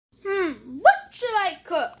I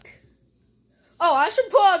cook? Oh, I should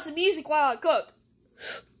put on some music while I cook.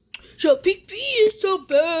 Chef Pee is the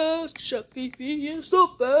best. Chef Pee is the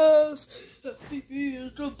best. Chef Pee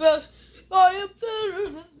is the best. I am better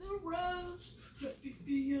than the rest. Chef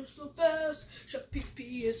Pee is the best. Chef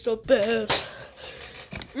Pee is the best.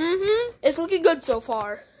 It's looking good so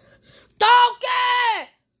far. Donkey!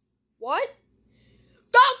 What?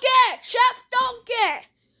 Donkey! Chef Donkey!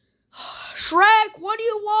 Shrek, what do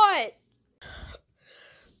you want?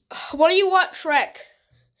 What do you want, Shrek?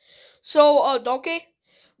 So, Donkey,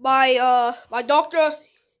 my doctor,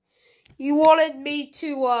 he wanted me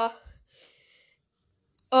to,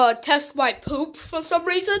 test my poop for some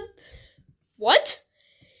reason. What?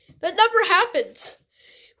 That never happens.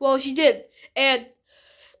 Well, he did, and,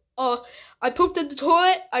 I pooped in the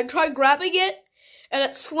toilet, I tried grabbing it, and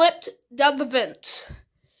it slipped down the vent.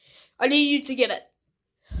 I need you to get it.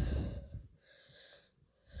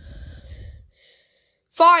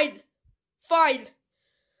 Fine.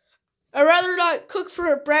 I'd rather not cook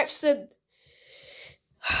for Braxton.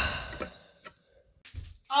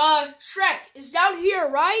 Shrek, it's down here,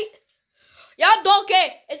 right? Yeah,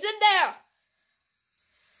 Donkey, it's in there.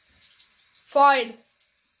 Fine.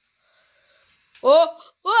 Oh,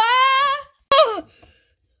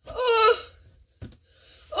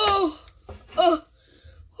 let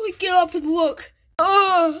me get up and look.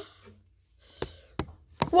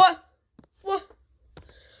 What?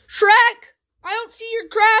 Shrek, I don't see your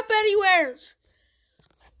crap anywheres.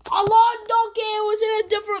 A lawn donkey was in a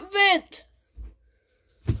different vent.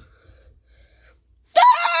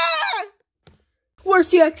 Ah! Where's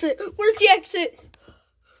the exit? No!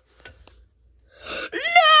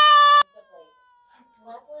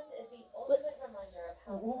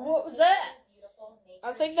 What was that?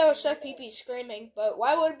 I think that was Chef Pee screaming, but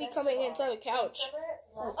why would it be coming inside the couch?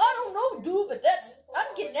 I don't know, dude, but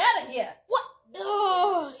I'm getting out of here. What?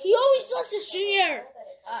 Oh, he always does this, Junior.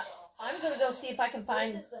 I'm going to go see if I can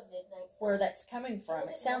find where that's coming from.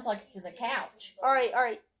 It sounds like it's in the couch. All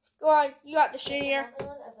right. Go on. You got this, Junior.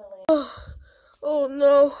 Oh,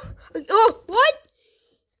 no. Oh, what?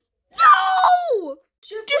 No!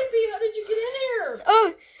 Chef Pee, how did you get in here?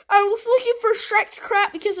 I was looking for Shrek's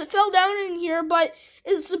crap because it fell down in here, but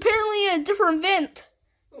it's apparently in a different vent.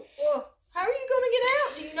 How are you going to get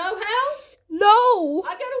out? Do you know how? No.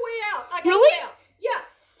 I got a way out. Really? Way out.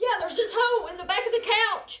 Yeah, there's this hole in the back of the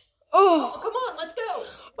couch. Oh, come on, let's go.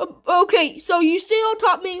 Okay, so you stay on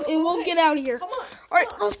top of me and we'll get out of here. Come on. All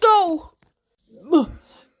right, let's go.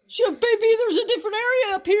 Chef Pee, there's a different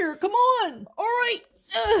area up here. Come on. All right.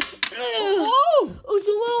 Oh, it's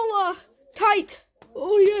a little tight.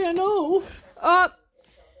 Oh, yeah, I know.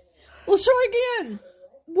 Let's try again.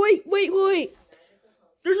 Wait.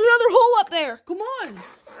 There's another hole up there. Come on.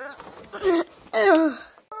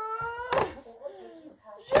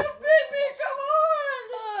 Chef Pee, come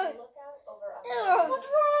on. What's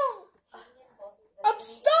wrong? I'm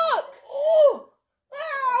stuck. Oh.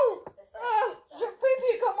 Ow. Chef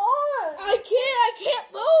Pee, come on. I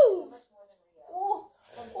can't move. Oh,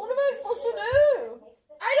 what am I supposed to do?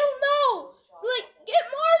 I don't know. Like, get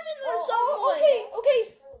Marvin or someone. Okay.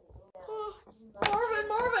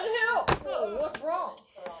 Marvin, help. What's wrong?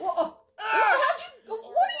 What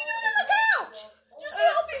are you doing in the couch? Just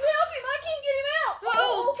help him. I can't get him out.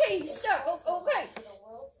 Oh, okay, he's stuck. Okay.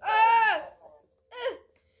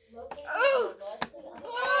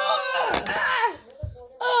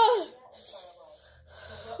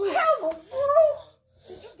 How in the world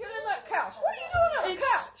did you get in that couch? What are you doing on the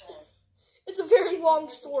couch? It's a very long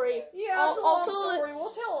story. Yeah, it's a long story.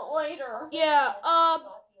 We'll tell it later. Yeah,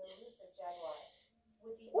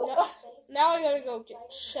 now I gotta go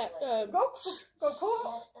check, Go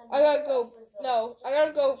cool. I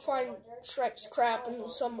gotta go find Shrek's crap in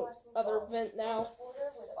some other vent now.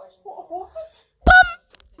 What?